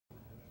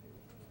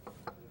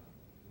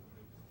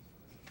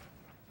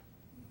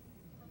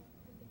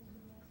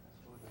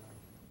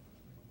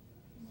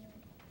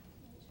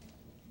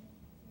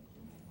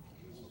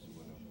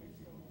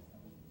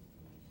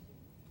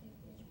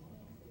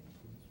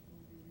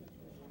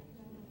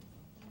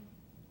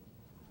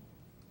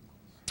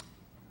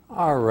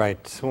All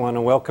right, I want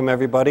to welcome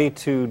everybody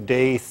to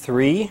day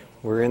 3.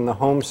 We're in the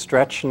home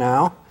stretch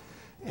now,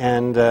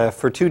 and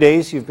for 2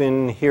 days you've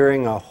been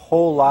hearing a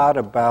whole lot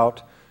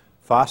about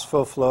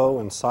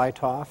PhosphoFlow and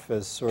CyTOF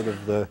as sort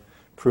of the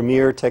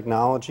premier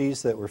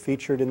technologies that were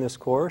featured in this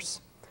course.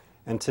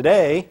 And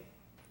today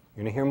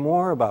you're going to hear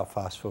more about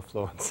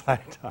PhosphoFlow and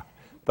CyTOF,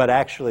 but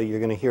actually you're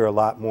going to hear a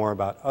lot more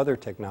about other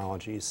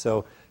technologies.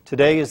 So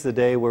today is the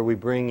day where we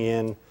bring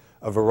in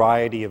a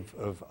variety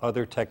of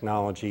other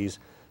technologies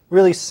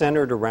really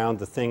centered around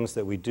the things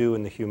that we do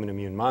in the Human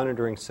Immune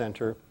Monitoring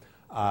Center,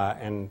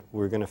 and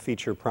we're going to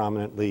feature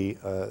prominently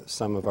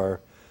some of our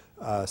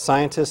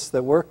scientists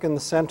that work in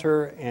the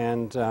center,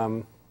 and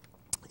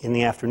in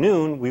the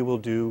afternoon we will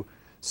do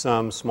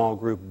some small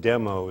group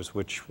demos,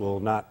 which will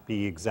not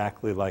be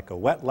exactly like a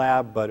wet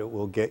lab, but it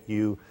will get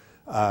you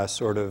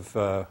sort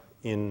of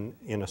in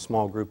a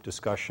small group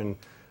discussion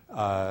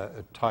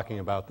talking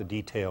about the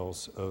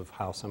details of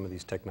how some of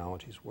these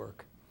technologies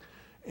work.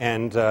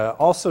 And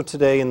also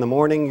today in the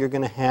morning, you're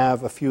going to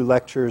have a few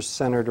lectures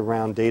centered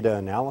around data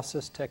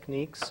analysis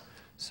techniques.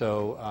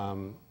 So,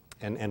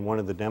 and one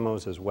of the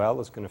demos as well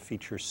is going to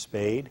feature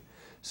SPADE.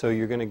 So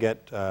you're going to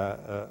get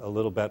a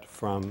little bit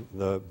from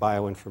the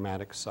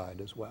bioinformatics side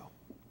as well.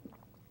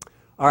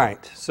 All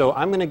right, so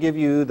I'm going to give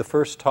you the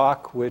first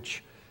talk,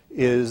 which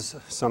is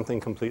something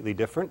completely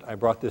different. I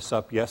brought this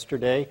up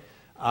yesterday,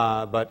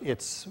 but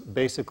it's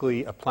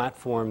basically a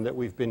platform that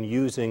we've been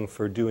using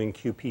for doing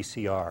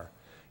qPCR.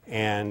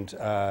 And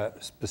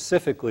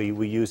specifically,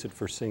 we use it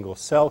for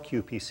single-cell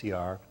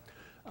qPCR.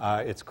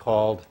 It's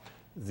called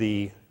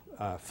the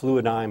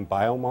Fluidigm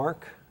Biomark.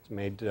 It's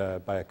made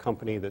by a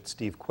company that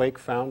Steve Quake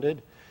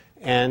founded.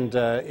 And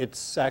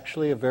it's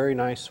actually a very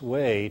nice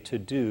way to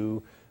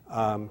do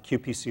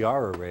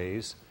qPCR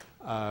arrays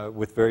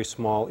with very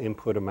small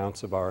input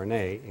amounts of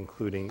RNA,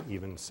 including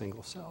even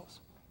single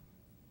cells.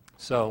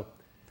 So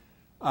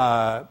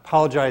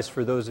apologize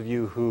for those of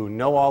you who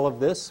know all of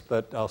this,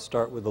 but I'll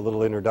start with a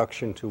little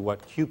introduction to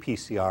what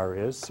qPCR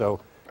is. So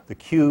the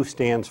Q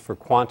stands for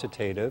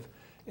quantitative,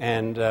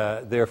 and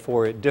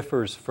therefore it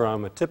differs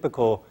from a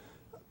typical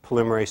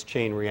polymerase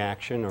chain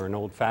reaction or an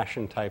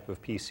old-fashioned type of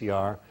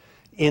PCR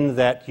in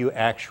that you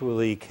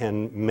actually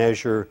can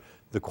measure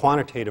the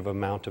quantitative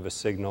amount of a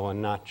signal and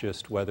not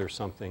just whether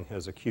something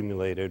has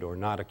accumulated or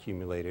not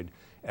accumulated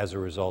as a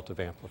result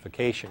of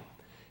amplification.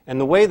 And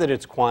the way that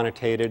it's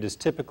quantitated is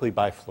typically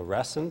by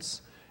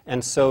fluorescence,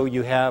 and so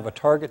you have a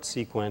target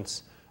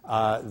sequence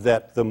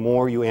that the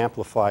more you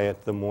amplify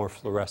it, the more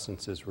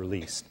fluorescence is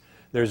released.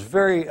 There's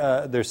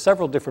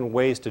several different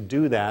ways to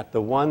do that.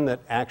 The one that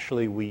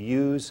actually we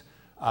use,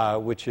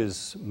 which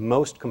is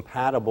most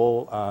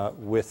compatible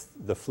with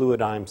the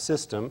Fluidigm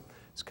system,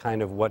 it's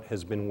kind of what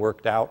has been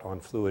worked out on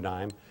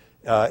Fluidigm,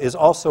 is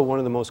also one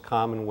of the most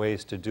common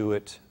ways to do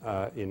it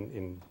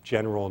in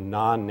general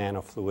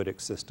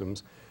non-nanofluidic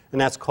systems, and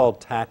that's called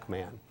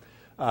TACMAN.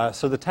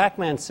 So the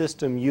TACMAN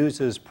system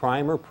uses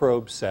primer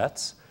probe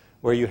sets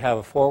where you have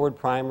a forward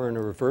primer and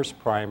a reverse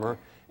primer,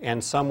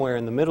 and somewhere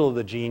in the middle of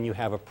the gene you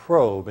have a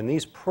probe. And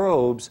these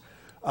probes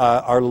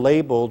are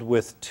labeled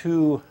with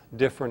two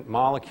different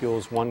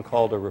molecules, one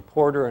called a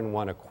reporter and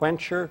one a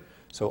quencher,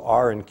 so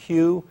R and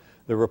Q.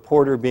 The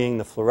reporter being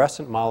the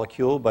fluorescent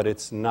molecule, but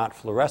it's not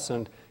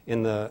fluorescent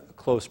in the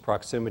close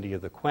proximity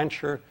of the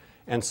quencher.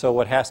 And so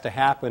what has to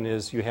happen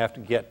is you have to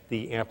get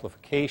the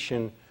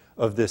amplification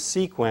of this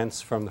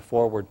sequence from the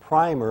forward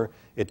primer.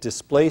 It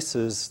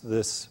displaces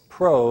this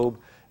probe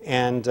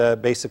and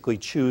basically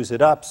chews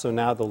it up, so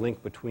now the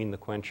link between the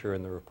quencher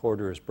and the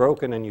reporter is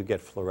broken and you get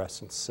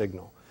fluorescence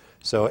signal.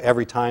 So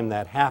every time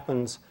that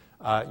happens,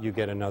 you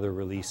get another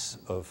release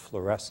of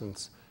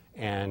fluorescence,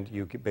 and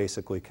you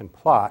basically can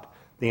plot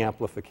the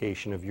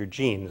amplification of your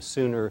gene. The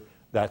sooner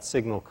that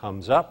signal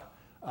comes up,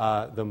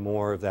 the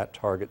more of that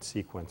target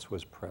sequence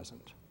was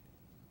present.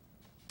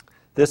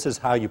 This is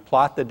how you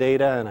plot the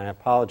data, and I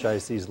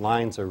apologize, these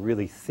lines are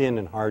really thin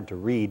and hard to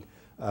read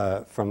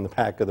from the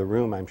back of the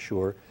room, I'm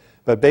sure.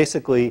 But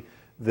basically,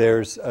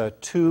 there's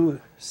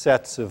 2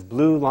 sets of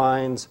blue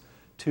lines,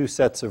 2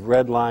 sets of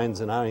red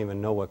lines, and I don't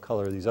even know what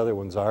color these other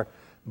ones are,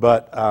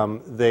 but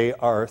they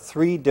are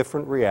 3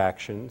 different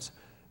reactions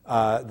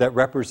that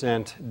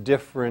represent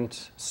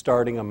different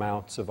starting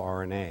amounts of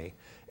RNA.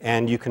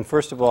 And you can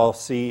first of all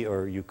see,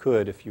 or you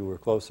could if you were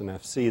close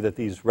enough, see that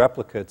these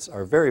replicates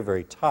are very,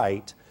 very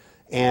tight,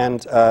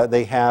 and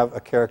they have a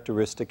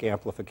characteristic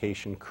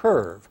amplification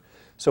curve.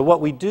 So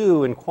what we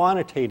do in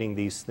quantitating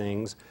these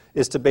things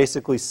is to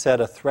basically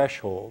set a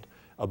threshold.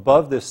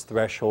 Above this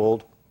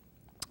threshold,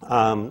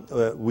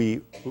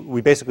 we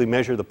basically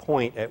measure the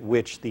point at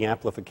which the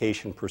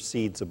amplification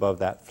proceeds above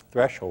that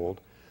threshold,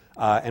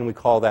 and we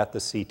call that the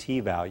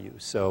CT value.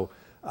 So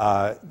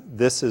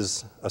this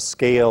is a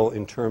scale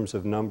in terms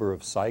of number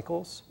of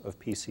cycles of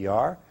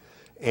PCR,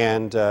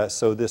 and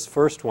so this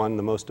first one,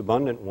 the most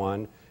abundant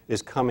one,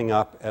 is coming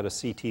up at a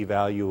CT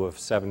value of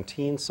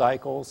 17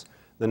 cycles.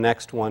 The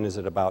next one is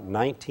at about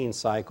 19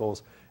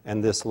 cycles,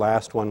 and this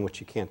last one, which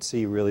you can't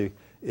see really,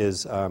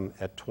 is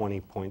at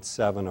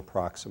 20.7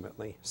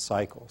 approximately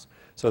cycles.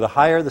 So the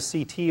higher the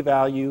CT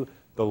value,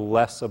 the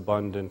less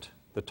abundant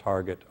the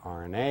target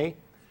RNA.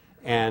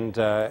 And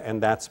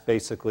that's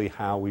basically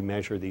how we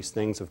measure these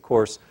things. Of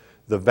course,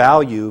 the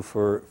value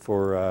for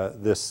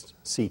this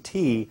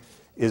CT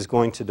is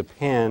going to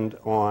depend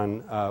on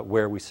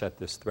where we set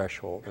this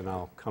threshold. And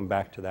I'll come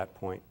back to that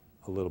point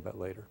a little bit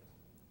later.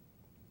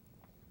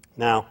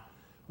 Now,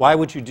 why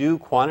would you do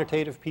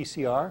quantitative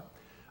PCR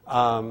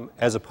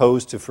as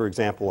opposed to, for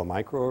example, a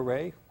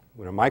microarray?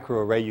 With a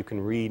microarray, you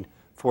can read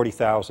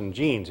 40,000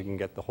 genes. You can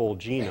get the whole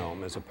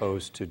genome as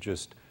opposed to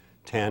just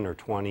 10 or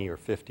 20 or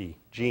 50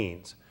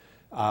 genes.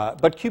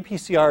 But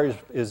qPCR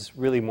is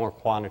really more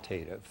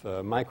quantitative.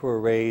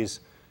 Microarrays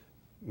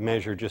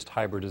measure just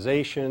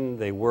hybridization.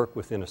 They work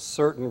within a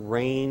certain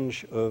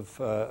range of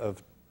a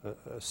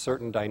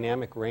certain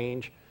dynamic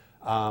range,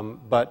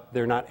 but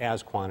they're not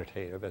as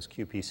quantitative as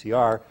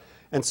qPCR.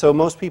 And so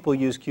most people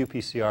use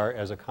qPCR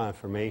as a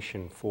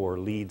confirmation for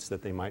leads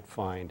that they might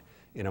find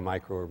in a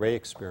microarray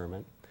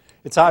experiment.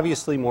 It's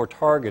obviously more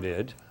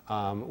targeted,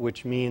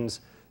 which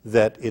means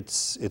that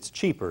it's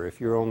cheaper.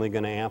 If you're only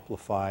going to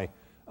amplify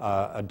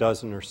a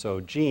dozen or so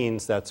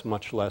genes, that's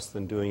much less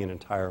than doing an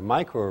entire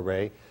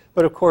microarray.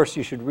 But of course,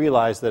 you should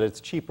realize that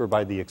it's cheaper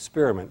by the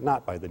experiment,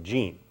 not by the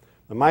gene.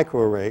 The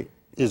microarray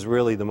is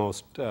really the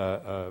most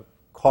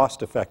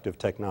cost-effective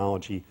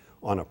technology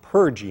on a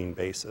per-gene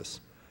basis.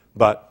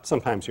 But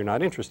sometimes you're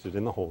not interested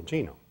in the whole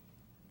genome.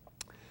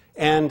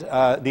 And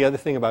the other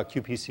thing about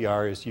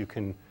qPCR is you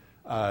can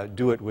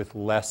do it with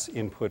less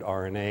input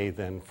RNA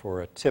than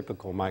for a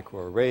typical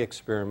microarray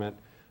experiment,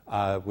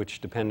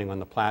 which, depending on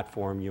the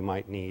platform, you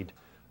might need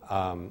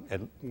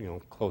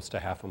close to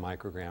half a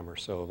microgram or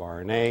so of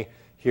RNA.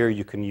 Here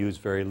you can use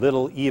very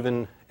little,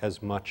 even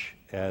as much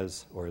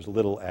as or as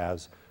little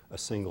as a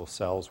single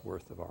cell's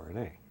worth of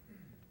RNA.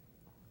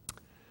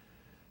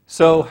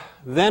 So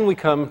then we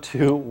come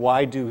to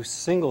why do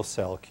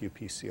single-cell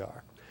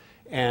qPCR?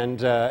 And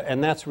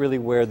that's really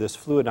where this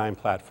Fluidigm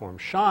platform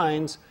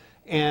shines.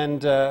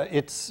 And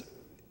it's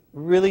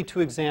really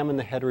to examine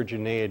the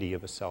heterogeneity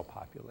of a cell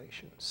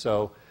population.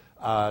 So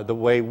the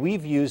way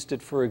we've used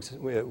it,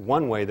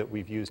 one way that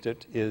we've used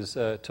it is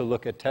to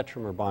look at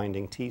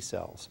tetramer-binding T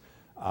cells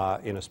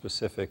in a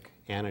specific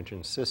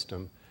antigen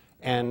system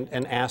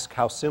and ask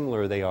how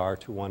similar they are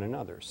to one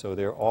another. So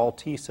they're all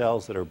T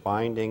cells that are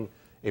binding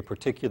a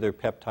particular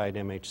peptide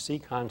MHC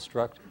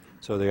construct,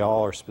 so they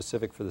all are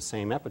specific for the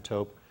same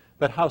epitope,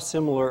 but how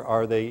similar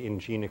are they in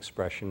gene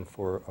expression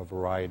for a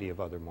variety of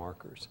other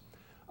markers?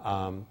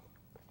 And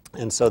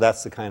so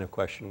that's the kind of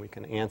question we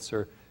can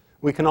answer.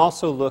 We can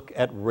also look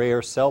at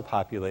rare cell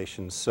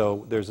populations.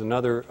 So there's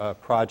another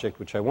project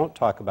which I won't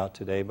talk about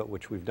today, but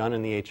which we've done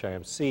in the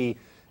HIMC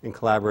in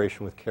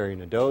collaboration with Carrie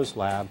Nadeau's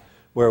lab,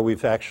 where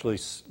we've actually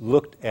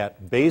looked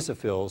at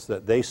basophils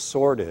that they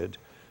sorted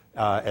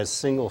as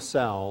single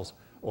cells,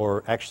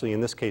 or actually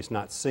in this case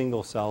not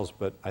single cells,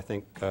 but I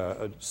think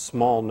a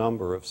small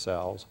number of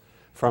cells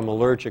from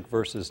allergic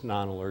versus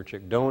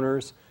non-allergic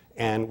donors,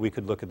 and we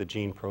could look at the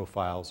gene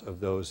profiles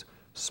of those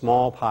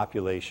small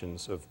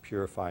populations of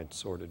purified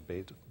sorted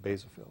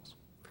basophils.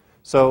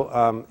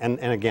 So, and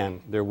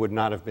again, there would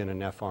not have been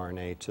enough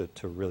RNA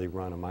to really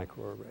run a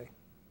microarray.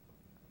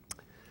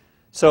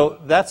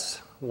 So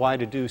that's why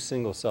to do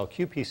single-cell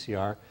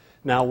qPCR.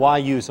 Now, why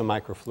use a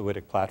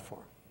microfluidic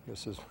platform?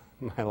 This is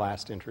my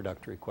last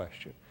introductory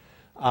question.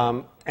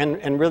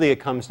 And really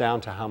it comes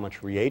down to how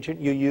much reagent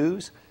you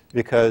use,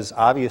 because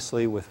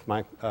obviously with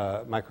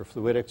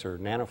microfluidics or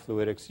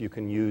nanofluidics, you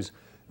can use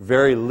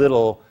very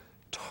little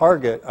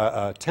target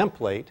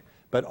template,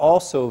 but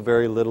also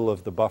very little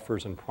of the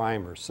buffers and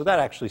primers. So that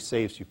actually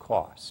saves you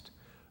cost.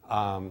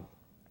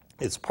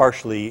 It's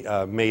partially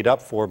made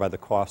up for by the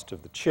cost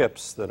of the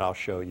chips that I'll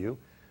show you,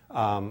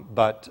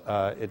 but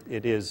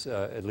it is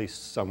at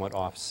least somewhat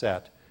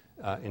offset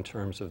in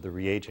terms of the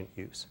reagent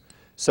use.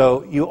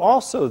 So you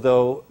also,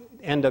 though,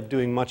 end up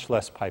doing much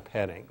less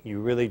pipetting. You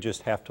really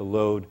just have to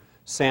load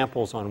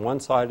samples on one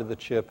side of the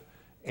chip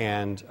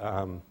and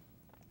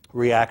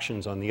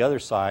reactions on the other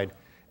side,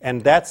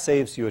 and that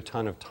saves you a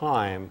ton of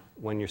time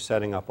when you're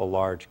setting up a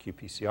large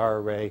qPCR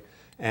array,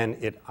 and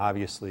it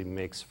obviously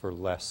makes for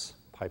less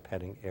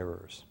pipetting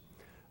errors,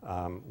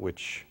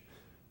 which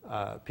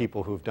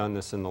people who've done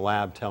this in the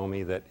lab tell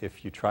me that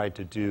if you tried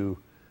to do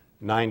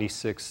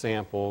 96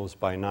 samples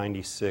by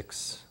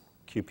 96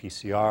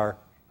 qPCR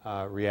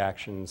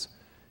reactions,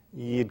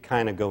 you'd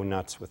kind of go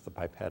nuts with the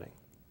pipetting.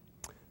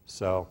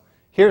 So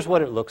here's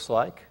what it looks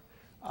like.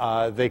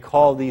 They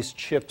call these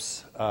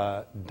chips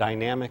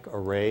dynamic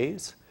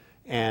arrays.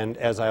 And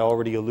as I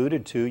already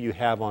alluded to, you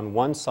have on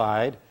one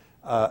side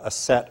a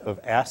set of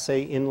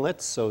assay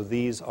inlets. So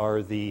these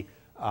are the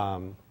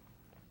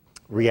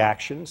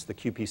reactions, the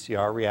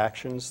qPCR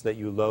reactions that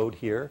you load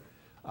here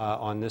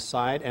on this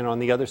side. And on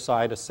the other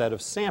side, a set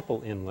of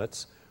sample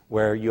inlets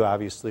where you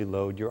obviously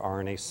load your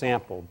RNA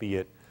sample, be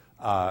it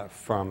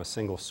from a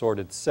single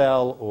sorted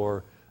cell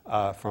or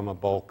from a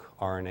bulk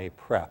RNA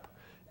prep.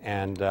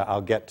 And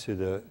I'll get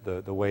to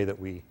the way that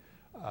we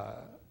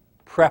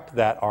prep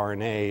that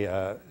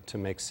RNA to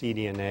make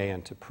cDNA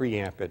and to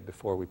preamp it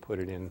before we put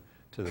it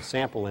into the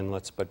sample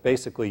inlets. But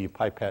basically, you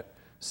pipette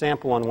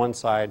sample on one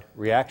side,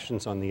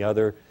 reactions on the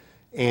other,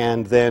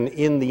 and then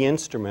in the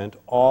instrument,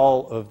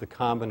 all of the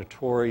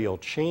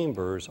combinatorial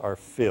chambers are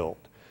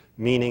filled,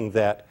 meaning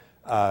that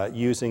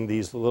using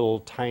these little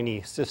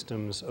tiny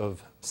systems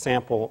of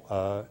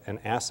sample and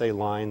assay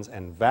lines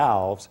and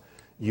valves,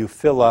 you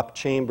fill up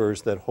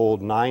chambers that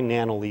hold 9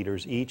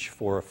 nanoliters each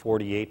for a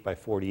 48 by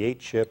 48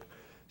 chip,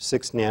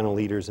 6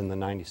 nanoliters in the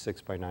 96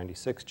 by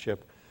 96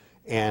 chip,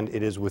 and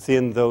it is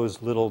within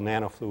those little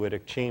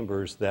nanofluidic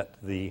chambers that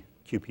the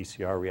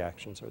qPCR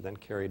reactions are then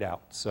carried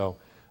out. So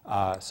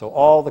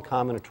all the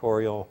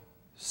combinatorial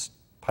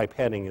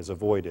pipetting is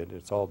avoided.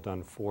 It's all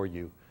done for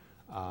you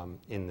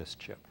in this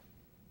chip.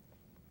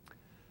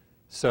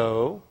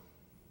 So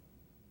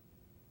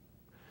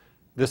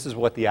this is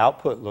what the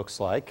output looks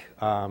like.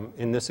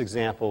 In this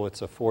example,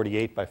 it's a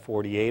 48 by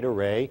 48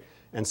 array.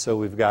 And so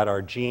we've got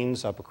our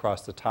genes up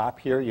across the top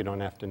here. You don't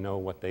have to know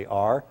what they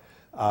are,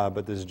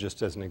 but this is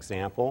just as an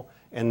example.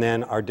 And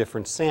then our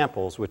different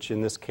samples, which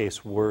in this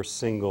case were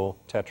single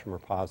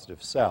tetramer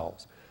positive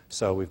cells.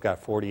 So we've got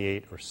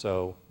 48 or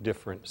so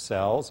different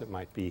cells. It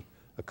might be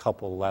a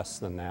couple less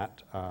than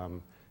that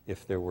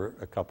if there were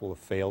a couple of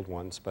failed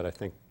ones, but I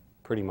think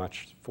pretty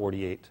much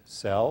 48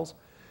 cells.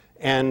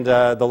 And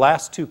the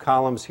last 2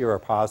 columns here are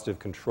positive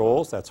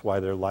controls. That's why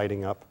they're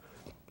lighting up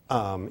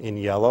in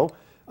yellow.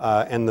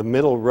 And the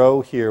middle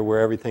row here, where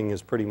everything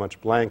is pretty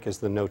much blank, is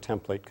the no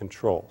template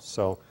control.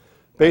 So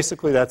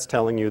basically, that's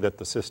telling you that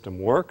the system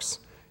works.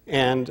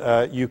 And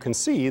you can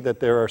see that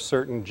there are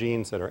certain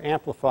genes that are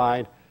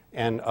amplified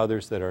and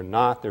others that are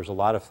not. There's a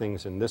lot of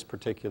things in this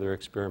particular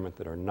experiment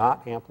that are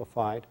not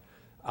amplified.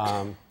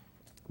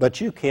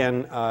 But you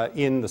can,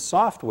 in the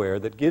software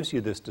that gives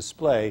you this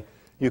display,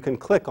 you can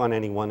click on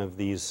any one of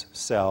these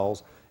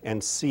cells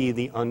and see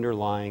the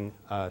underlying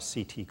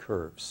CT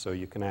curves. So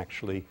you can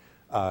actually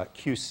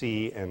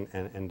QC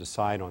and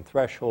decide on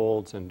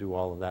thresholds and do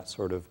all of that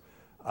sort of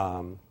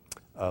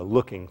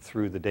looking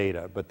through the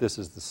data. But this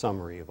is the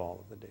summary of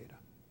all of the data.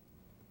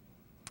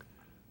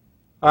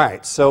 All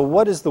right, so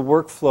what is the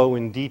workflow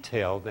in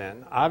detail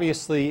then?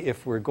 Obviously,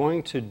 if we're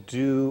going to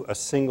do a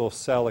single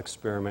cell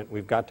experiment,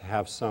 we've got to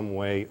have some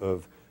way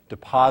of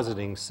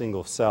depositing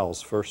single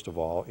cells, first of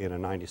all, in a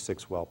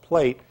 96-well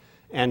plate.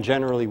 And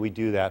generally, we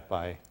do that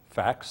by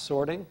FACS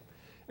sorting.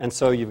 And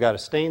so you've got to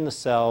stain the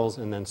cells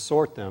and then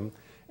sort them.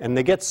 And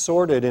they get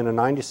sorted in a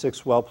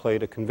 96-well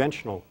plate, a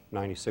conventional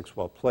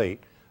 96-well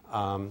plate,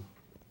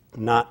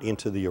 not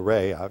into the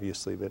array,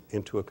 obviously, but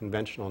into a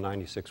conventional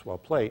 96-well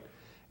plate.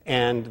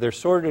 And they're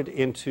sorted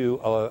into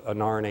an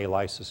RNA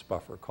lysis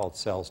buffer called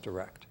Cells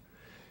Direct.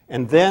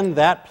 And then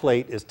that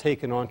plate is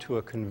taken onto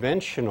a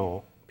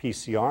conventional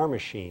PCR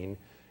machine,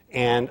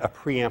 and a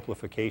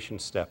preamplification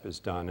step is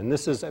done. And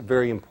this is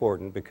very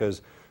important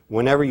because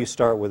whenever you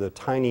start with a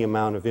tiny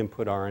amount of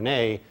input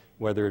RNA,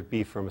 whether it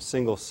be from a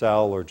single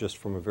cell or just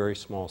from a very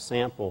small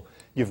sample,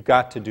 you've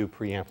got to do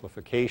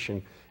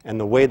preamplification. And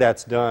the way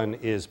that's done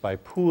is by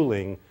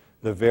pooling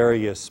the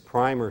various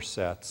primer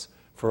sets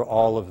for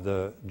all of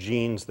the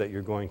genes that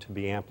you're going to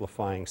be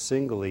amplifying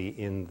singly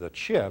in the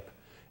chip,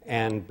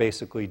 and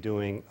basically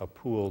doing a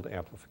pooled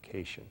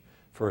amplification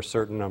for a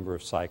certain number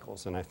of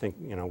cycles. And I think,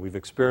 we've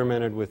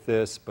experimented with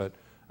this, but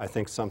I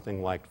think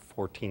something like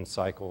 14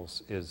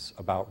 cycles is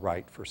about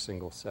right for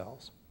single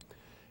cells.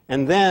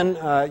 And then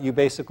you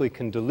basically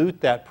can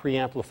dilute that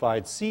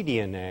preamplified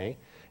cDNA,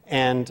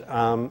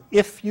 and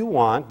if you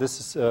want,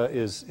 this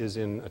is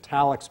in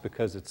italics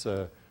because it's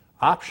an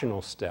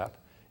optional step.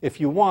 If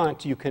you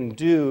want, you can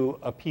do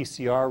a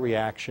PCR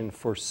reaction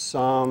for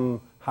some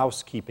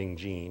housekeeping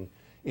gene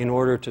in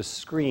order to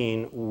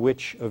screen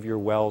which of your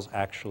wells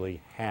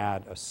actually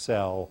had a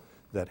cell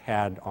that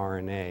had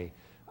RNA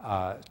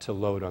to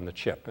load on the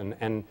chip.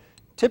 And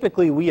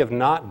typically, we have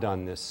not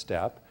done this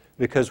step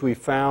because we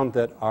found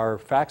that our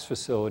FACS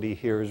facility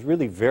here is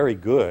really very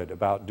good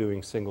about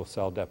doing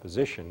single-cell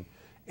deposition,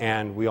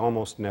 and we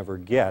almost never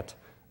get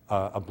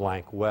a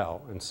blank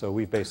well. And so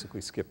we've basically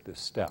skipped this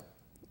step.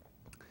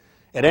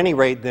 At any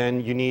rate, then,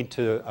 you need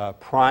to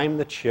prime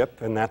the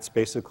chip, and that's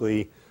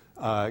basically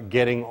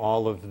getting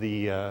all of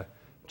the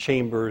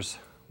chambers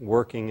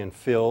working and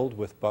filled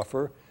with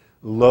buffer.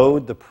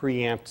 Load the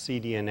preamped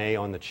cDNA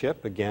on the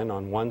chip. Again,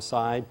 on one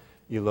side,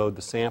 you load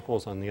the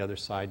samples. On the other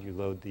side, you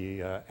load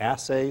the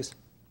assays.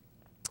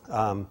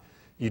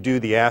 You do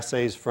the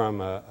assays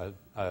from a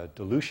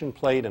dilution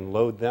plate and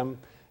load them.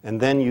 And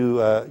then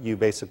you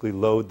basically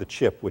load the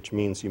chip, which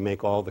means you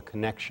make all the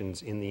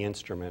connections in the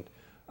instrument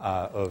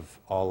of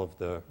all of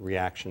the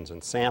reactions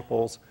and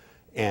samples,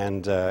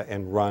 and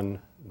run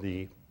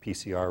the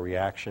PCR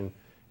reaction,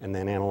 and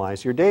then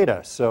analyze your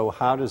data. So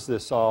how does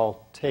this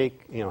all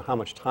take, how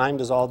much time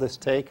does all this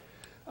take?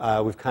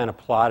 We've kind of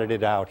plotted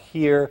it out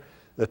here.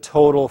 The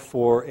total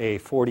for a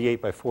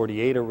 48 by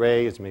 48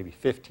 array is maybe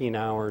 15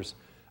 hours,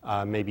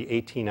 maybe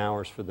 18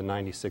 hours for the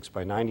 96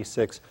 by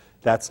 96.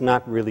 That's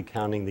not really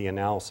counting the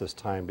analysis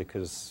time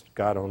because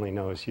God only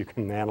knows you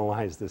can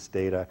analyze this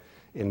data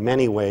in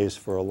many ways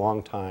for a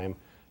long time,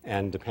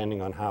 and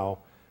depending on how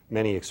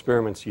many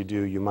experiments you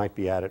do, you might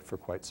be at it for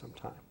quite some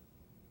time.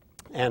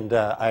 And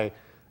I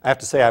have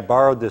to say I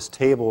borrowed this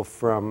table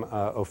from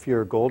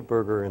Ophir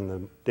Goldberger in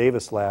the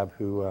Davis lab,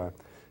 who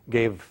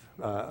gave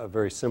a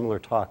very similar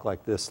talk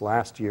like this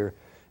last year.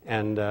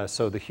 And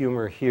so the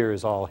humor here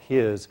is all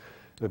his.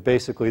 But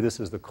basically, this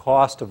is the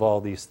cost of all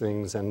these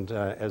things. And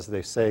as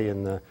they say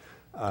in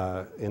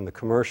the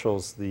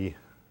commercials, the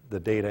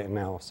data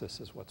analysis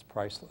is what's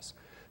priceless.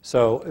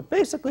 So it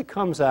basically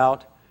comes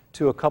out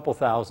to a couple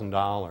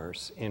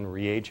 $1,000s in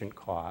reagent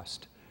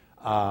cost,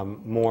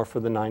 more for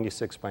the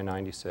 96 by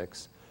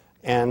 96.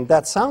 And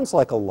that sounds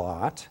like a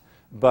lot,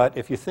 but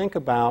if you think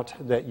about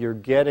that you're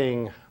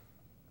getting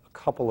a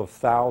couple of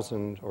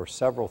thousand or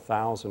several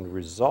thousand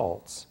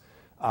results,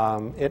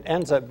 it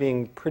ends up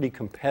being pretty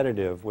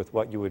competitive with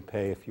what you would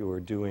pay if you were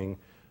doing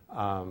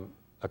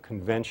a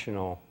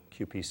conventional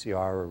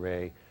qPCR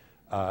array,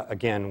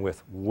 again,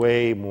 with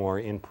way more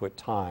input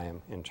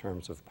time in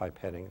terms of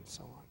pipetting and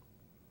so on.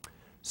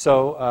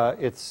 So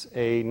it's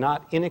a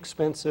not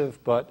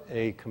inexpensive, but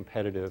a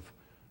competitive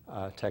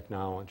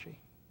technology.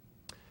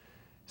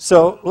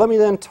 So let me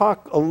then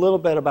talk a little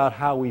bit about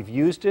how we've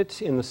used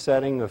it in the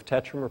setting of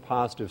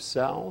tetramer-positive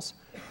cells.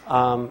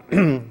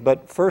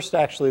 But first,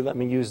 actually, let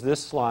me use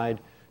this slide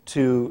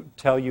to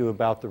tell you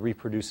about the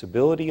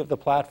reproducibility of the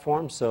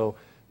platform. So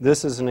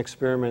this is an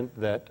experiment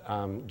that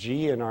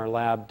G in our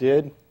lab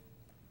did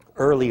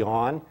early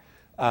on,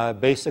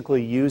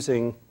 basically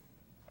using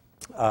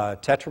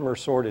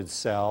tetramer-sorted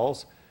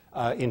cells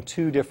in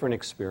 2 different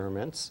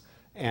experiments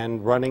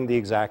and running the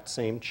exact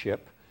same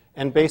chip.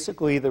 And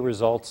basically, the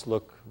results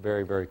look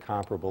very, very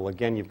comparable.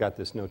 Again, you've got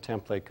this no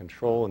template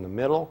control in the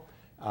middle,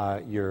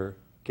 your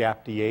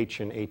GAPDH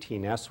and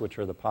 18S, which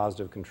are the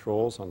positive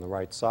controls, on the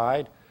right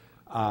side,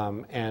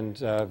 and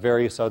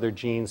various other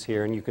genes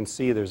here. And you can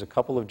see there's a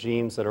couple of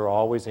genes that are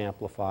always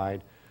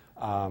amplified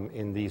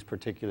in these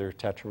particular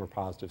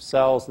tetramer-positive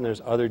cells, and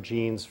there's other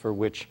genes for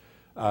which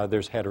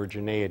there's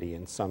heterogeneity.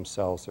 In some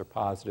cells they're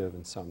positive,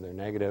 and some they're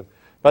negative.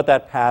 But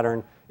that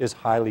pattern is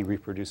highly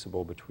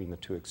reproducible between the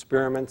 2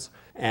 experiments.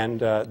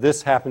 And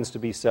this happens to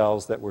be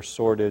cells that were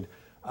sorted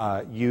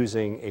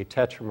using a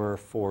tetramer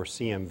for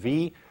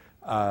CMV,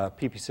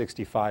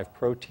 PP65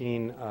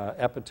 protein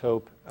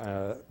epitope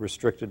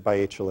restricted by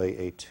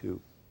HLA-A2.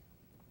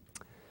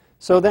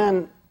 So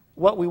then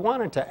what we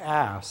wanted to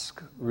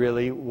ask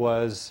really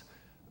was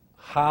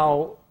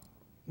how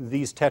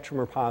these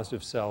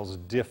tetramer-positive cells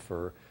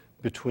differ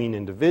between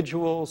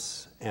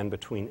individuals and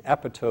between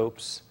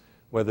epitopes,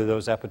 whether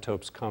those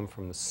epitopes come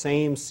from the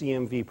same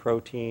CMV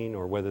protein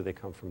or whether they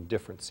come from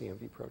different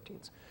CMV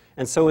proteins.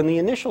 And so in the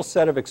initial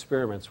set of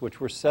experiments,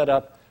 which were set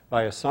up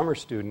by a summer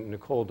student,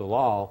 Nicole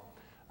Dalal,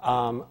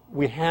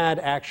 we had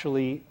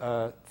actually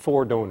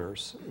 4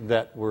 donors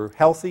that were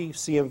healthy,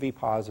 CMV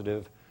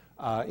positive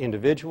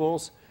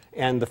individuals.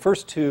 And the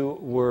first 2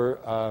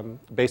 were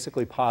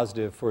basically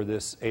positive for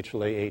this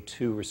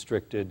HLA-A2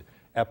 restricted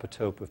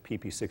epitope of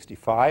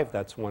PP65.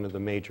 That's one of the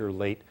major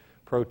late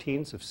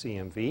proteins of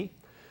CMV.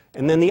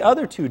 And then the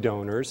other 2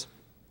 donors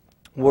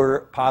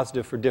were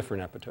positive for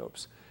different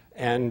epitopes.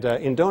 And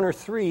in donor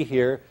 3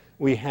 here,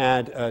 we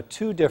had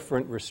 2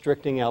 different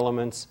restricting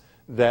elements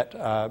that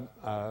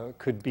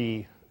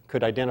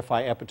could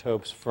identify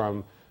epitopes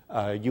from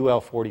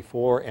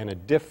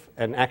UL44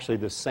 and actually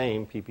the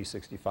same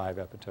PP65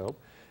 epitope.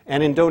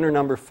 And in donor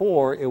number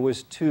 4, it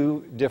was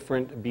 2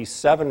 different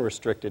B7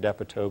 restricted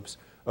epitopes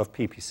of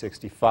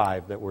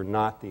PP65 that were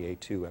not the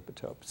A2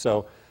 epitope.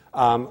 So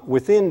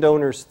within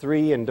donors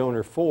 3 and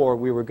donor 4,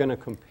 we were going to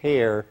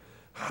compare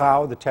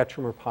how the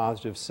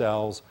tetramer-positive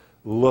cells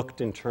looked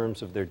in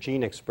terms of their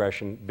gene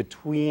expression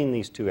between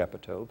these 2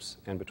 epitopes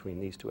and between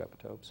these 2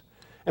 epitopes.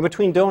 And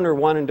between donor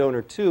 1 and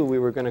donor 2, we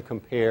were going to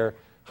compare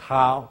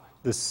how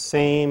the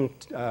same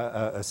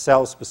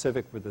cell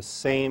specific with the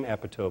same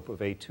epitope of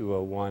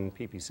A201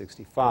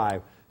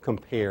 PP65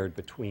 compared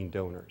between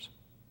donors.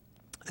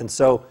 And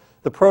so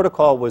the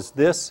protocol was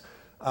this.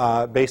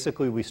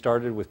 Basically, we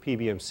started with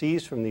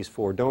PBMCs from these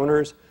 4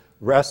 donors,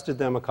 rested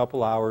them a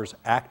couple hours,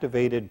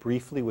 activated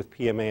briefly with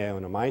PMA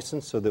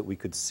ionomycin so that we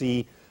could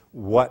see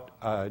what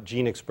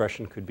gene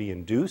expression could be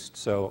induced.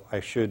 So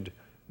I should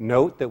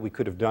note that we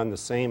could have done the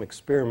same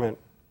experiment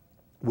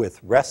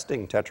with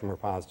resting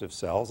tetramer-positive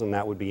cells, and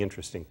that would be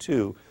interesting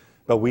too,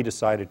 but we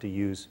decided to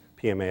use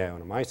PMA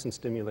ionomycin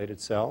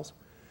stimulated cells.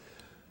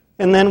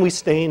 And then we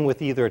stain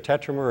with either a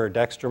tetramer or a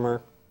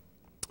dextramer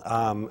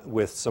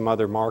with some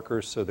other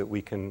markers so that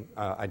we can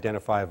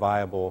identify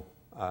viable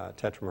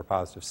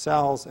tetramer-positive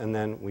cells, and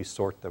then we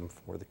sort them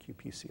for the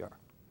qPCR.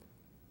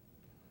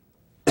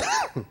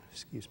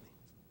 Excuse me.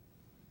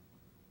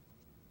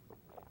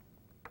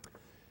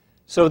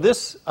 So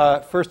this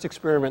first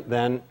experiment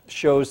then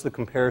shows the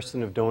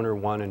comparison of donor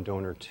 1 and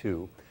donor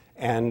 2.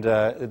 And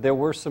there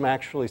were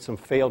actually some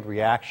failed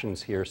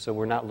reactions here, so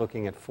we're not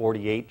looking at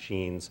 48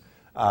 genes,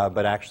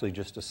 but actually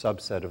just a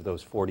subset of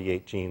those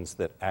 48 genes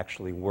that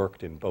actually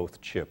worked in both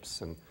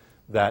chips. And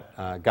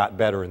that got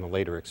better in the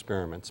later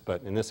experiments,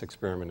 but in this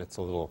experiment it's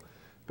a little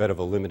bit of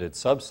a limited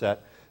subset.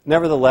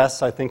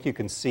 Nevertheless, I think you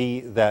can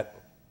see that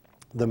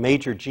the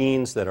major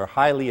genes that are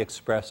highly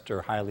expressed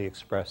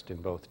in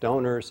both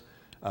donors.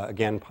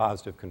 Again,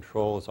 positive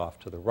control is off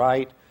to the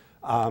right.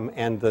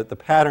 And the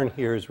pattern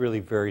here is really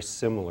very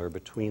similar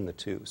between the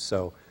two.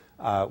 So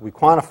we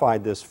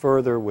quantified this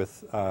further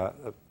with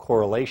a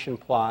correlation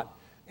plot,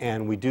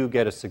 and we do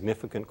get a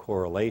significant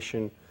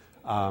correlation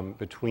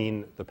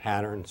between the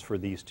patterns for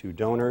these two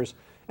donors.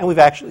 And we've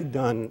actually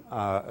done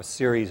a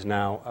series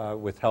now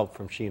with help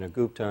from Sheena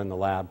Gupta in the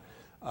lab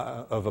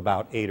of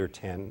about 8 or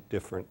 10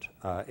 different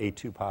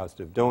A2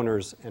 positive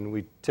donors, and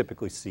we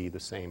typically see the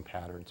same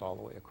patterns all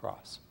the way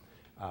across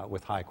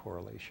with high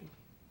correlation.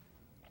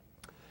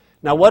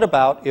 Now, what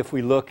about if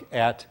we look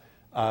at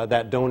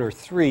that donor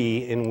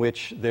 3 in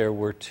which there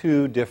were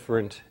 2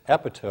 different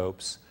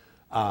epitopes?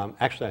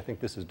 Actually, I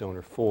think this is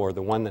donor 4,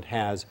 the one that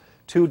has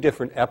 2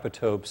 different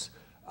epitopes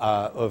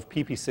of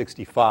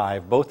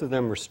PP65, both of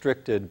them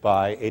restricted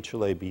by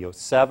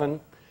HLA-B07,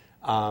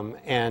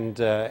 and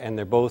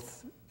they're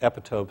both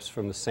epitopes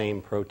from the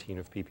same protein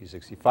of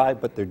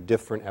PP65, but they're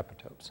different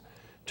epitopes.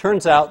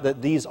 Turns out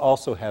that these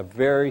also have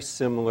very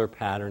similar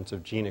patterns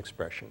of gene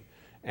expression.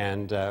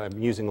 And I'm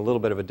using a little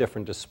bit of a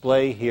different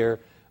display here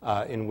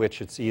in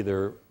which it's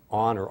either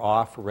on or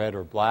off, red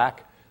or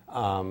black.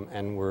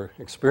 And we're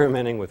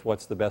experimenting with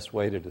what's the best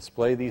way to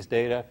display these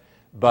data.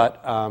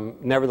 But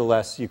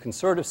nevertheless, you can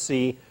sort of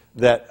see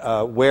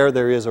that where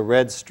there is a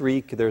red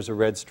streak, there's a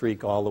red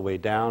streak all the way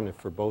down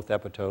for both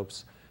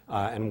epitopes.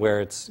 And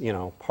where it's,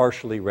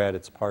 partially red,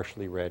 it's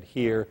partially red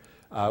here,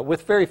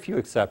 with very few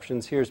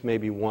exceptions. Here's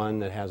maybe one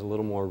that has a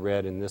little more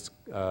red in this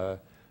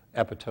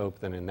epitope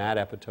than in that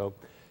epitope.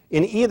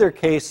 In either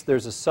case,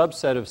 there's a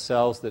subset of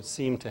cells that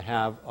seem to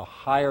have a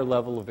higher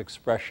level of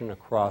expression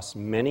across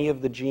many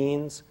of the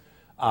genes.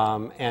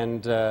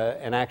 And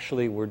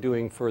actually, we're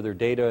doing further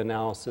data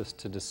analysis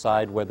to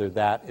decide whether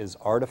that is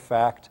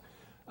artifact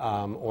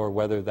or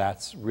whether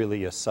that's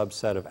really a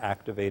subset of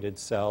activated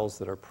cells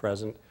that are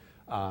present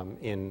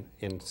in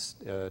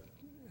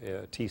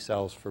T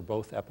cells for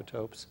both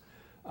epitopes.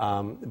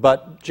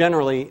 But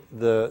generally,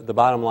 the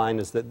bottom line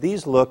is that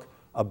these look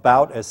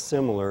about as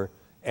similar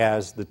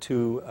as the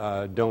 2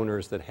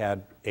 donors that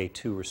had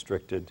A2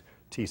 restricted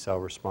T cell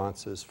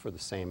responses for the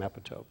same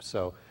epitope.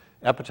 So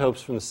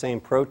epitopes from the same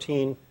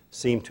protein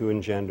seem to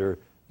engender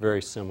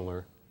very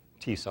similar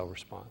T cell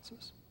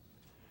responses.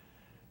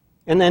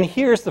 And then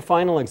here's the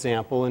final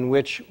example in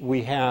which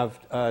we have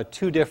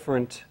 2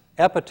 different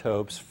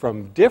epitopes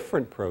from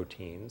different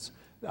proteins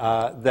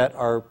that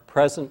are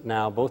present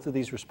now, both of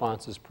these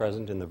responses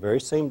present in the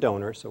very same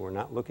donor, so we're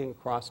not looking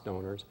across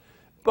donors.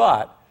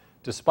 But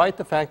despite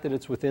the fact that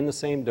it's within the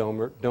same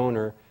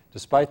donor,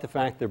 despite the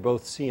fact they're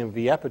both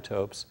CMV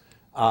epitopes,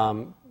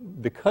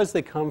 because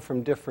they come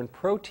from different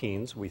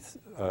proteins, we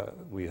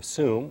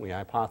assume, we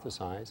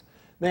hypothesize,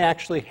 they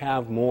actually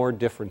have more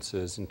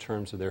differences in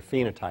terms of their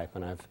phenotype.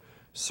 And I've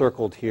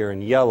circled here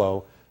in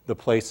yellow the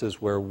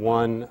places where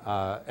one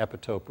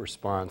epitope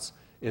response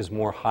is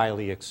more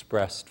highly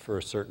expressed for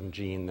a certain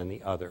gene than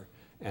the other.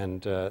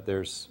 And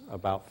there's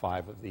about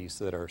 5 of these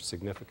that are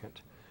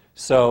significant.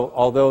 So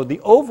although the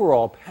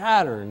overall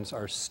patterns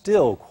are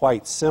still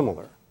quite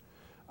similar,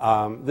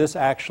 this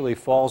actually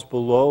falls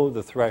below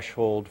the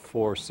threshold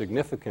for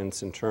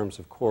significance in terms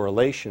of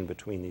correlation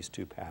between these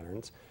 2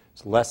 patterns.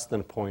 It's less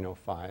than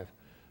 0.05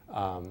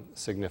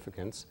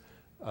 significance,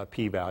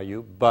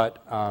 p-value,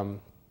 but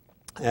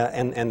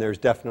and there's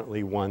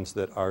definitely ones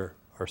that are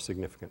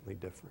significantly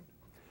different.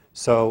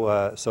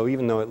 So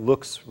even though it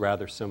looks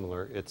rather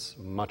similar, it's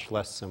much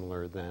less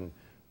similar than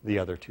the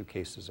other 2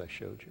 cases I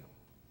showed you.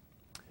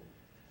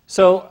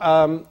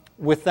 So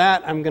with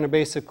that, I'm going to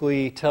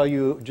basically tell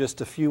you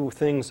just a few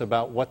things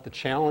about what the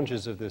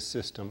challenges of this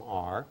system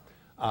are,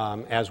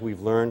 as we've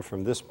learned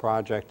from this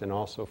project and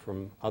also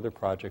from other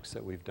projects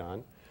that we've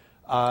done.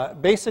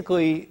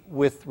 Basically,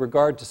 with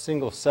regard to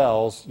single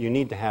cells, you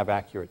need to have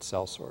accurate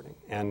cell sorting.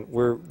 And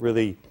we're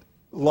really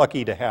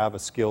lucky to have a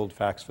skilled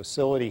FACS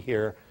facility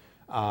here,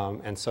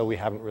 and so we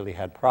haven't really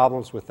had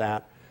problems with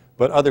that.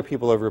 But other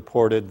people have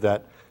reported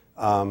that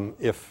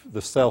if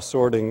the cell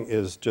sorting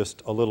is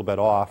just a little bit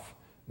off,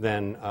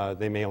 then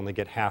they may only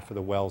get half of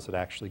the wells that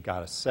actually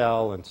got a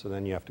cell, and so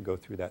then you have to go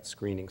through that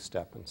screening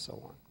step and so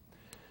on.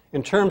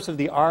 In terms of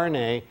the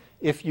RNA,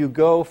 if you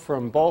go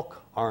from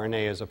bulk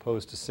RNA as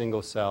opposed to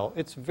single cell,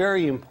 it's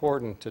very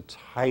important to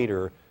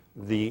titer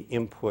the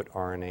input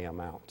RNA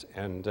amount.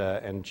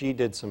 And G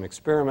did some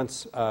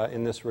experiments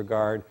in this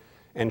regard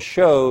and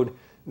showed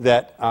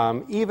that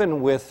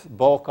even with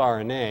bulk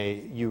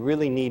RNA, you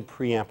really need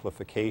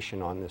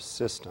preamplification on this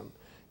system.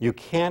 You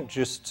can't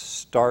just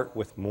start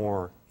with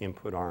more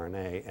input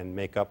RNA and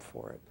make up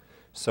for it.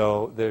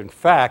 So in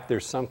fact,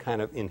 there's some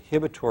kind of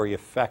inhibitory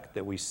effect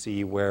that we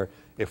see where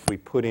if we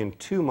put in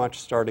too much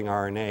starting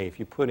RNA, if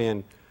you put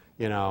in,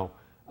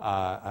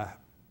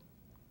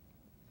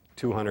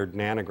 200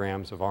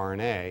 nanograms of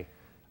RNA,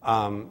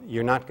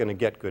 you're not going to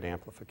get good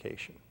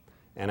amplification.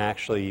 And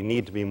actually, you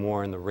need to be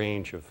more in the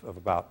range of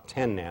about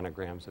 10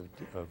 nanograms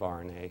of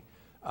RNA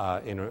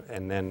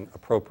and then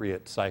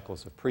appropriate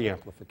cycles of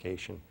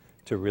preamplification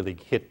to really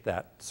hit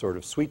that sort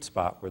of sweet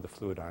spot where the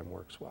fluidigm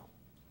works well.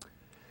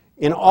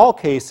 In all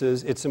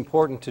cases, it's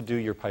important to do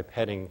your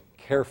pipetting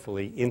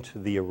carefully into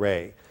the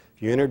array.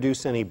 If you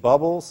introduce any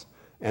bubbles,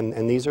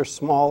 and these are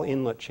small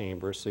inlet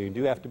chambers, so you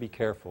do have to be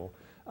careful.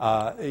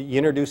 You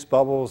introduce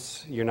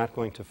bubbles, you're not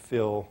going to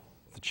fill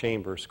the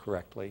chambers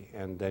correctly,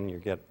 and then you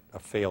get a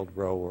failed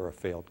row or a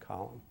failed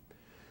column.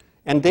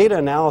 And data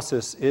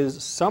analysis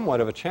is somewhat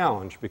of a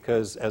challenge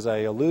because, as I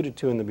alluded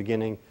to in the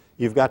beginning,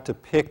 you've got to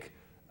pick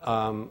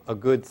a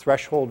good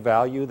threshold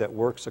value that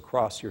works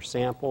across your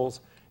samples,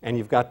 and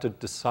you've got to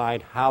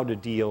decide how to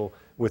deal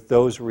with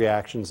those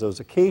reactions, those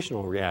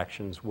occasional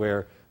reactions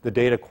where the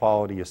data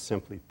quality is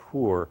simply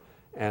poor.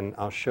 And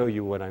I'll show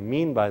you what I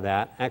mean by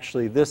that.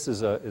 Actually, this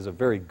is a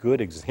very good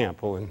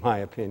example, in my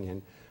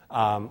opinion,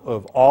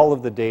 of all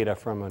of the data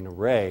from an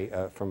array,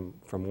 from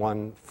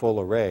one full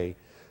array,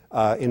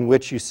 in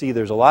which you see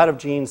there's a lot of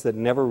genes that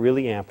never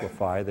really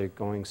amplify. They're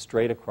going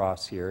straight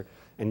across here.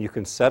 And you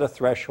can set a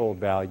threshold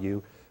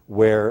value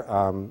where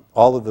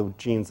all of the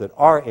genes that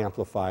are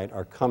amplified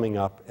are coming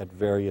up at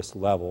various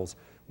levels,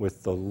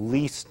 with the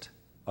least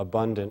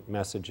abundant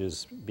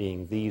messages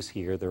being these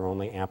here. They're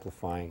only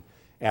amplifying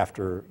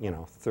after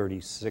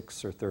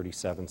 36 or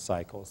 37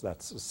 cycles.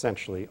 That's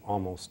essentially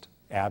almost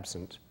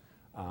absent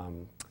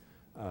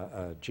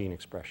gene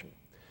expression.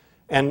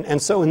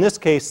 And so in this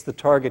case, the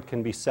target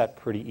can be set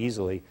pretty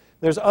easily.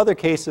 There's other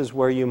cases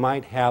where you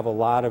might have a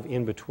lot of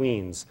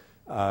in-betweens,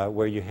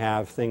 where you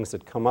have things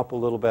that come up a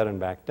little bit and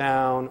back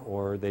down,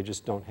 or they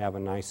just don't have a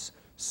nice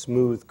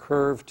smooth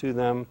curve to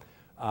them,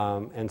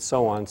 and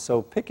so on.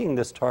 So picking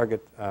this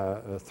target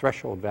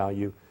threshold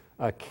value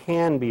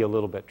can be a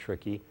little bit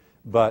tricky,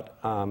 but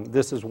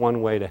this is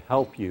one way to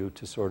help you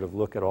to sort of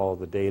look at all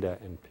the data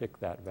and pick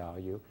that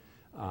value,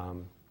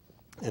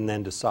 and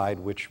then decide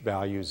which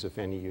values, if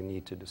any, you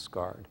need to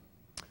discard.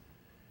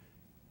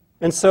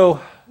 And so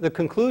the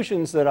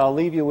conclusions that I'll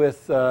leave you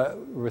with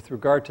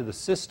regard to the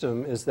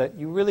system is that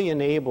you really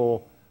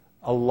enable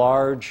a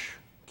large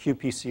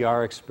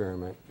qPCR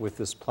experiment with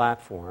this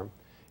platform.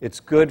 It's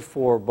good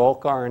for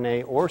bulk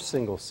RNA or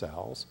single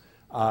cells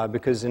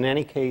because in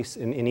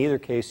either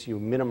case, you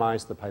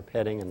minimize the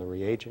pipetting and the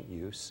reagent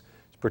use.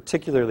 It's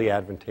particularly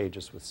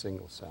advantageous with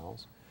single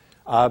cells.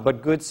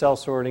 But good cell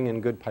sorting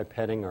and good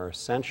pipetting are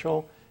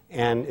essential,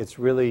 and it's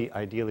really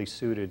ideally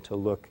suited to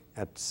look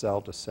at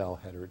cell-to-cell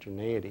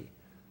heterogeneity.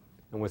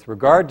 And with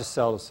regard to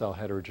cell-to-cell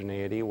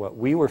heterogeneity, what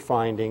we were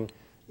finding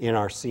in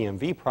our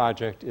CMV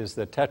project is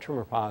that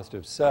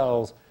tetramer-positive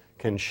cells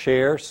can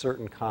share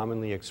certain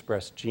commonly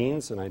expressed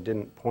genes, and I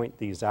didn't point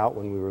these out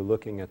when we were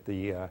looking at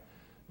the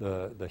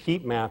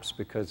heat maps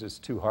because it's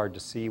too hard to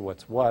see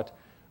what's what.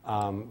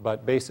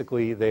 But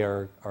basically, they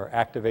are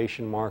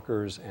activation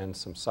markers and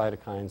some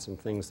cytokines and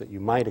things that you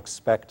might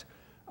expect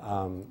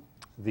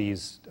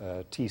these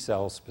T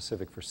cells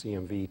specific for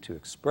CMV to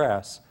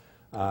express.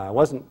 I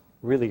wasn't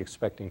really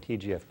expecting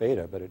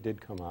TGF-beta, but it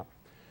did come up.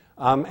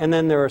 And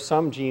then there are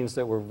some genes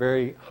that were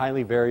very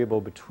highly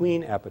variable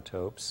between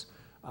epitopes,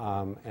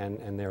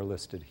 and they're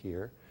listed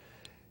here.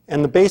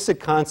 And the basic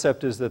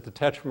concept is that the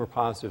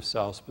tetramer-positive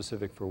cells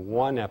specific for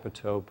one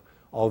epitope,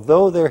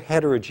 although they're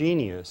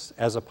heterogeneous,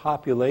 as a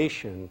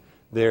population,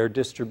 their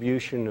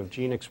distribution of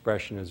gene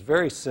expression is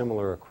very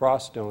similar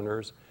across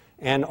donors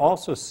and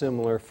also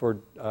similar for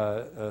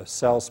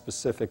cells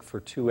specific for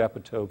two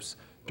epitopes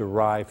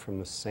derived from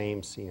the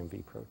same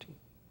CMV protein.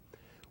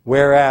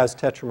 Whereas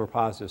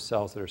tetramer-positive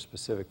cells that are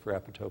specific for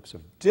epitopes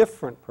of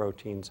different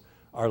proteins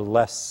are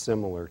less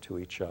similar to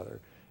each other.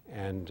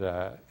 And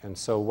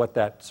so what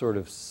that sort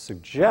of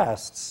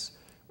suggests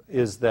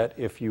is that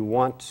if you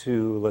want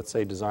to, let's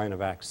say, design a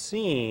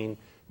vaccine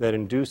that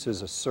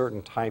induces a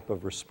certain type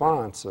of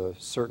response, a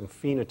certain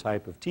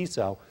phenotype of T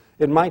cell,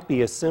 it might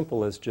be as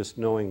simple as just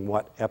knowing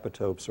what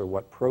epitopes or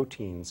what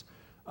proteins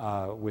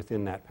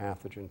within that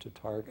pathogen to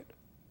target.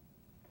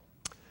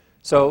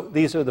 So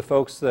these are the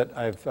folks that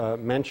I've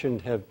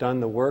mentioned have done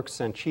the work.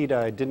 Sanchita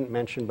I didn't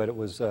mention, but it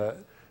was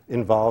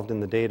involved in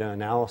the data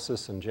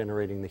analysis and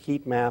generating the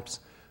heat maps.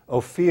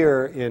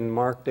 Ophir in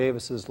Mark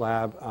Davis's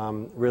lab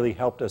really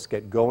helped us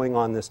get going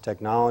on this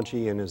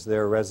technology and is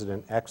their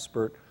resident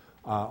expert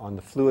on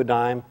the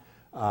fluidigm.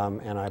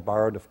 And I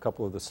borrowed a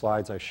couple of the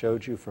slides I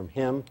showed you from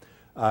him.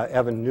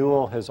 Evan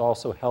Newell has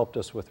also helped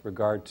us with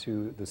regard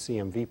to the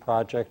CMV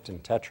project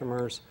and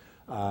tetramers,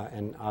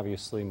 and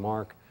obviously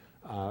Mark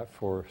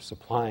for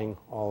supplying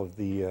all of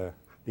the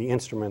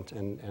instrument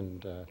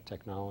and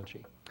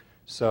technology.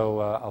 So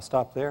I'll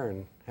stop there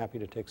and happy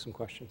to take some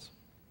questions.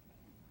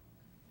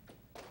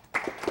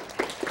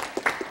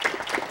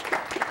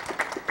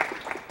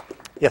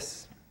 Yes?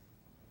 Is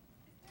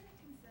there a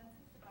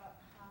consensus about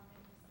how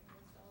many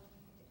single cells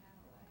you need to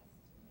analyze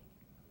to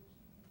make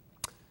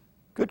a conclusion?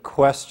 Good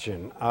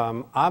question.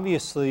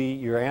 Obviously,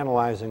 you're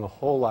analyzing a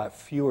whole lot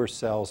fewer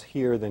cells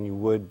here than you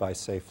would by,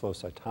 say, flow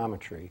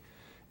cytometry.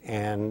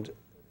 And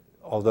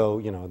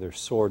although, they're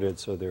sorted,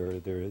 so they're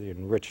the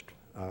enriched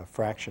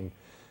fraction.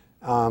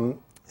 And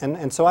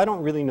And so I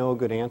don't really know a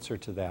good answer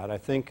to that. I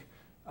think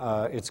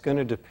it's going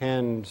to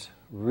depend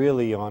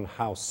really on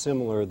how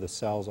similar the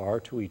cells are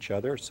to each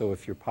other. So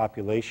if your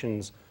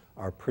populations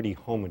are pretty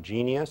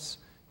homogeneous,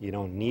 you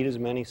don't need as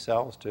many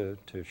cells to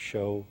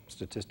show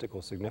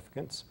statistical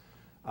significance.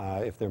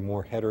 If they're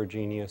more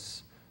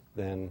heterogeneous,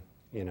 then,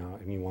 you know,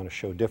 and you want to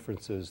show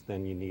differences,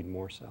 then you need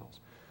more cells.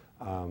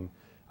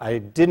 I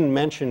didn't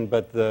mention,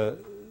 but the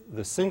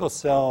single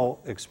cell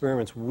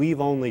experiments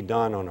we've only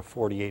done on a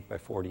 48 by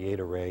 48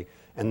 array,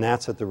 and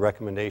that's at the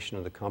recommendation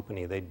of the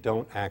company. They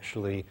don't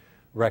actually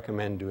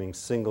recommend doing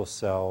single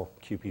cell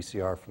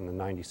qPCR from the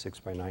 96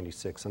 by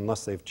 96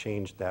 unless they've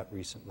changed that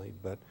recently.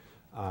 But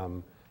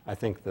I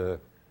think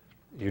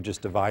you're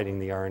just dividing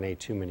the RNA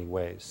too many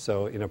ways.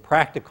 So in a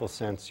practical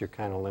sense, you're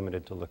kind of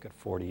limited to look at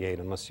 48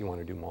 unless you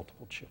want to do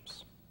multiple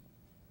chips.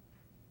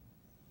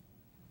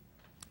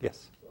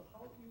 Yes? So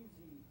how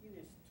easy it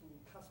is to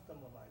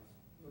customize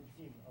the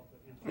gene of the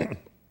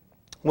instrument?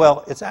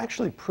 Well, it's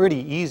actually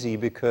pretty easy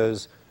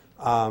because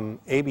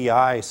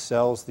ABI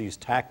sells these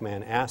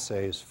TaqMan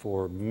assays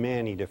for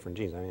many different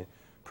genes. I mean,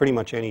 pretty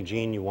much any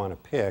gene you want to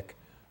pick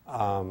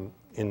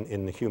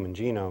in the human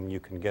genome, you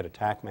can get a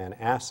TaqMan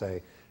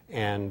assay.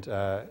 And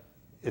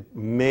it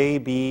may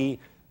be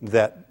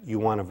that you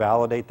want to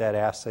validate that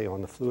assay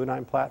on the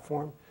Fluidigm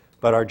platform,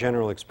 but our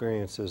general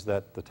experience is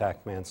that the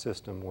TaqMan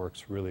system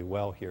works really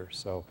well here.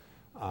 So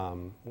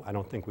I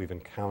don't think we've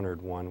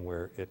encountered one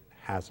where it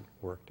hasn't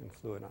worked in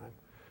Fluidigm.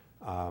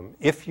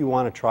 If you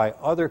want to try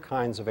other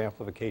kinds of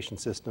amplification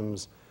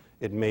systems,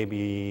 it may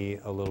be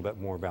a little bit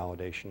more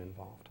validation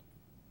involved.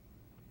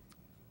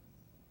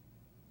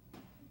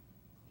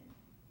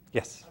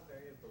 Yes? How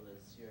variable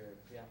is your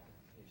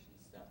pre-amplification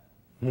step?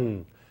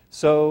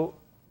 So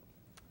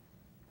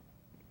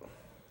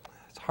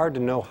it's hard to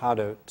know how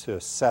to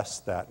assess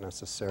that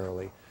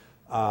necessarily.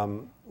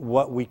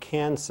 What we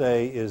can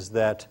say is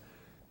that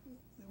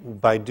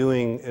by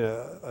doing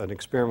an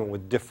experiment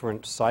with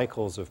different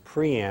cycles of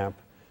preamp,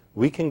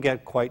 we can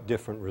get quite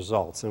different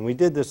results. And we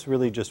did this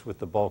really just with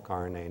the bulk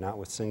RNA, not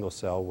with single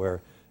cell,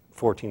 where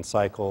 14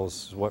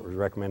 cycles is what was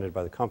recommended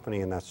by the company,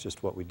 and that's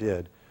just what we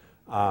did.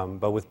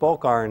 But with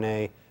bulk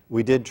RNA,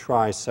 we did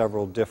try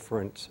several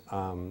different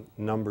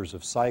numbers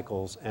of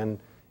cycles, and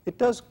it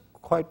does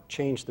quite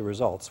change the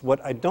results. What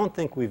I don't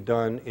think we've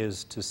done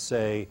is to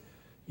say,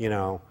 you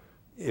know,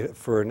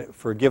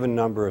 for a given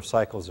number of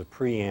cycles of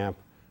preamp,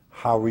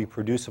 how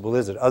reproducible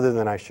is it, other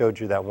than I showed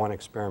you that one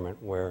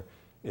experiment where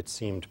it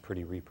seemed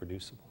pretty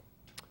reproducible.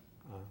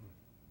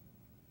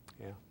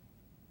 Yeah.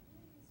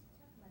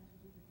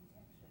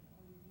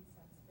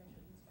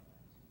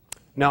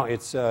 No,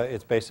 it's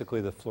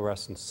basically the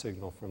fluorescence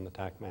signal from the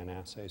TaqMan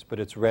assays, but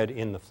it's read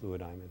in the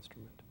Fluidigm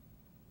instrument.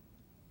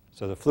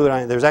 So the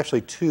Fluidigm, there's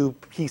actually two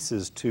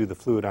pieces to the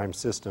Fluidigm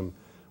system.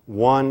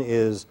 One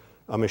is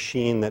a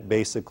machine that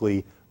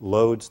basically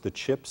loads the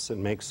chips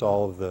and makes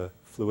all of the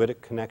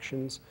fluidic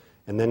connections,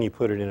 and then you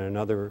put it in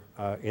another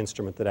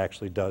instrument that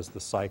actually does the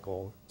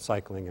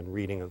cycling and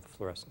reading of the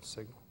fluorescence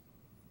signal.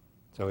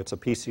 So it's a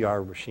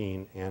PCR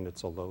machine and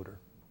it's a loader.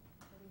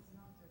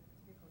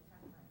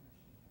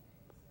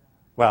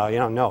 Well, you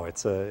know, no,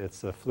 it's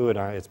a fluid.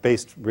 It's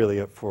based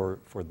really for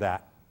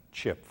that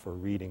chip, for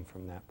reading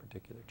from that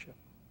particular chip.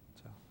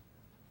 So,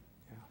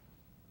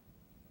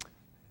 yeah,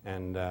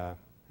 and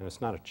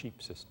it's not a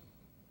cheap system.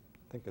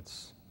 I think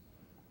it's,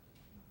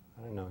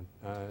 I don't know.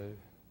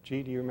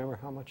 G, do you remember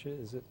how much it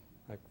is? Is it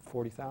like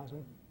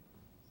 40,000?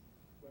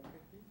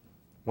 150?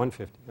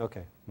 150.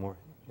 Okay, more.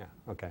 Yeah.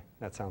 Okay,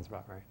 that sounds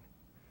about right.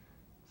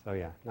 So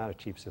yeah, not a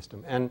cheap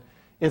system. And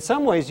in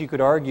some ways, you could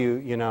argue,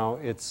 you know,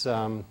 it's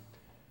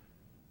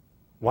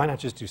why not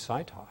just do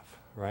CyTOF,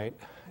 right?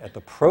 At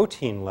the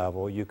protein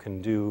level, you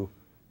can do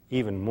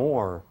even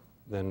more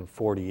than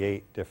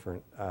 48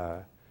 different,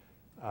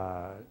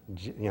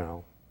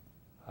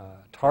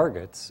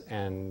 targets,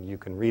 and you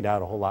can read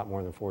out a whole lot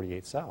more than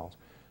 48 cells.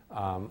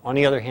 On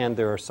the other hand,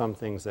 there are some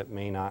things that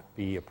may not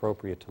be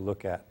appropriate to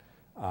look at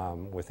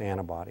with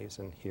antibodies,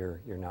 and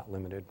here you're not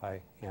limited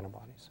by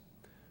antibodies.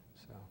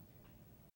 So.